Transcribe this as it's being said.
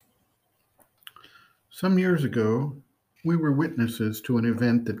Some years ago, we were witnesses to an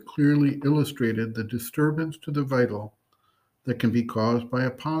event that clearly illustrated the disturbance to the vital that can be caused by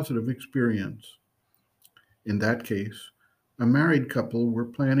a positive experience. In that case, a married couple were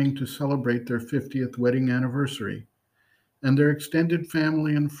planning to celebrate their 50th wedding anniversary, and their extended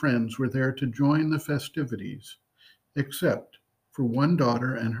family and friends were there to join the festivities, except for one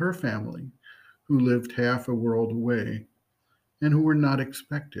daughter and her family, who lived half a world away and who were not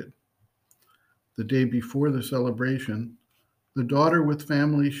expected. The day before the celebration, the daughter with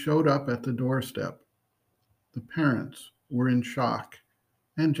family showed up at the doorstep. The parents were in shock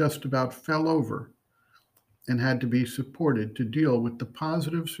and just about fell over and had to be supported to deal with the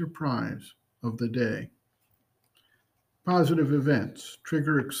positive surprise of the day. Positive events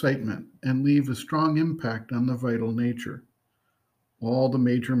trigger excitement and leave a strong impact on the vital nature. All the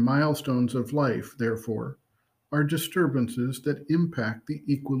major milestones of life, therefore, are disturbances that impact the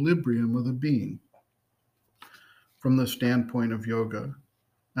equilibrium of the being. From the standpoint of yoga,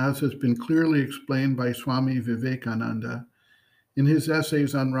 as has been clearly explained by Swami Vivekananda in his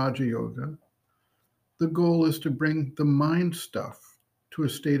essays on Raja Yoga, the goal is to bring the mind stuff to a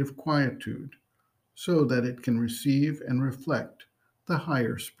state of quietude so that it can receive and reflect the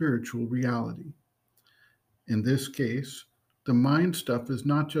higher spiritual reality. In this case, the mind stuff is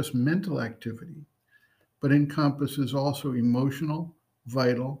not just mental activity, but encompasses also emotional,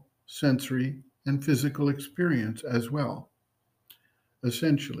 vital, sensory, and physical experience as well.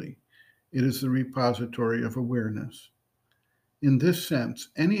 Essentially, it is the repository of awareness. In this sense,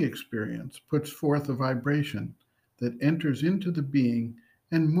 any experience puts forth a vibration that enters into the being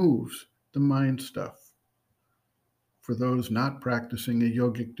and moves the mind stuff. For those not practicing a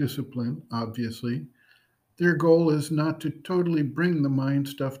yogic discipline, obviously, their goal is not to totally bring the mind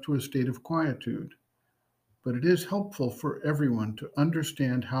stuff to a state of quietude, but it is helpful for everyone to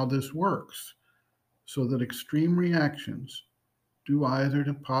understand how this works so that extreme reactions, due either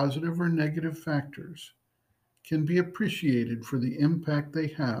to positive or negative factors, can be appreciated for the impact they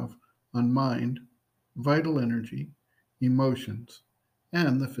have on mind, vital energy, emotions,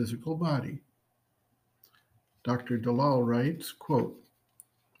 and the physical body. Dr. Dalal writes, quote,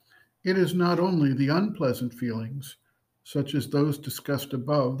 "It is not only the unpleasant feelings, such as those discussed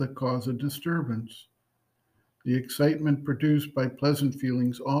above, that cause a disturbance. The excitement produced by pleasant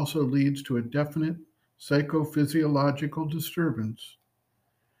feelings also leads to a definite psychophysiological disturbance.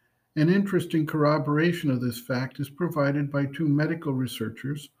 An interesting corroboration of this fact is provided by two medical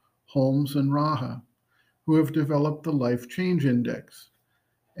researchers, Holmes and Raha, who have developed the Life Change Index,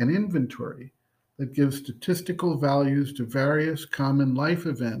 an inventory that gives statistical values to various common life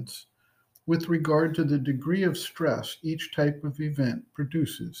events with regard to the degree of stress each type of event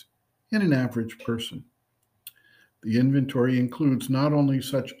produces in an average person. The inventory includes not only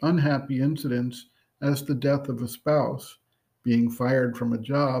such unhappy incidents as the death of a spouse, being fired from a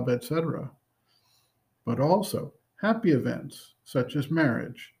job, etc., but also happy events such as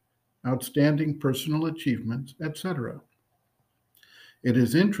marriage, outstanding personal achievements, etc. It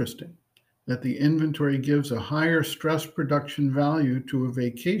is interesting that the inventory gives a higher stress production value to a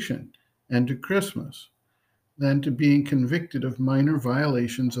vacation and to Christmas than to being convicted of minor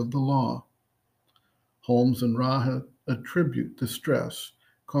violations of the law. Holmes and Raha attribute the stress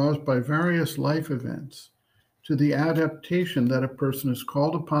caused by various life events to the adaptation that a person is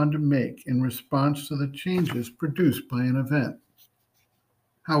called upon to make in response to the changes produced by an event.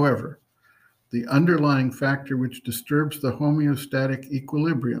 However, the underlying factor which disturbs the homeostatic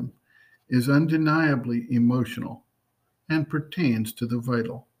equilibrium is undeniably emotional and pertains to the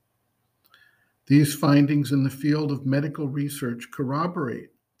vital. These findings in the field of medical research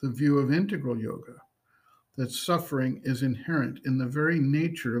corroborate the view of integral yoga that suffering is inherent in the very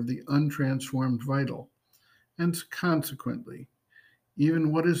nature of the untransformed vital, and consequently,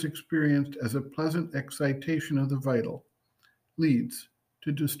 even what is experienced as a pleasant excitation of the vital leads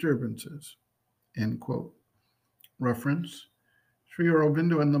to disturbances." End quote. Reference: Sri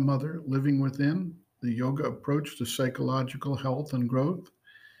Aurobindo and the Mother, Living Within, The Yoga Approach to Psychological Health and Growth.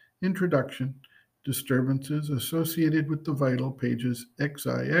 Introduction: Disturbances Associated with the Vital, pages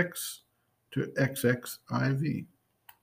XIX to XXIV.